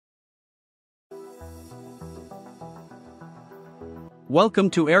Welcome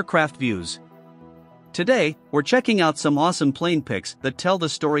to Aircraft Views. Today, we're checking out some awesome plane pics that tell the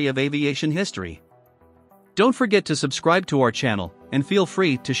story of aviation history. Don't forget to subscribe to our channel, and feel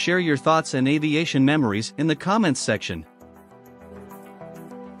free to share your thoughts and aviation memories in the comments section.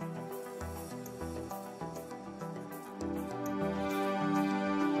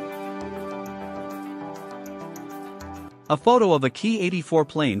 A photo of a Ki-84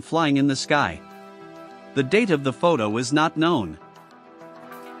 plane flying in the sky. The date of the photo is not known.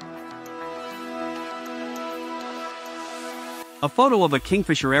 A photo of a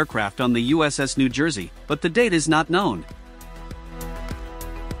Kingfisher aircraft on the USS New Jersey, but the date is not known.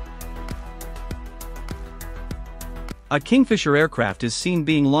 A Kingfisher aircraft is seen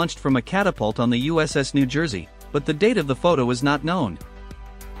being launched from a catapult on the USS New Jersey, but the date of the photo is not known.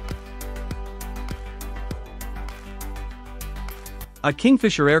 A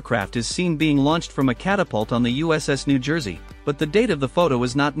Kingfisher aircraft is seen being launched from a catapult on the USS New Jersey, but the date of the photo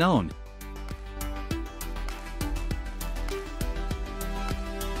is not known.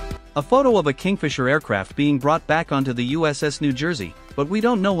 A photo of a Kingfisher aircraft being brought back onto the USS New Jersey, but we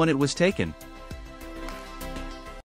don't know when it was taken.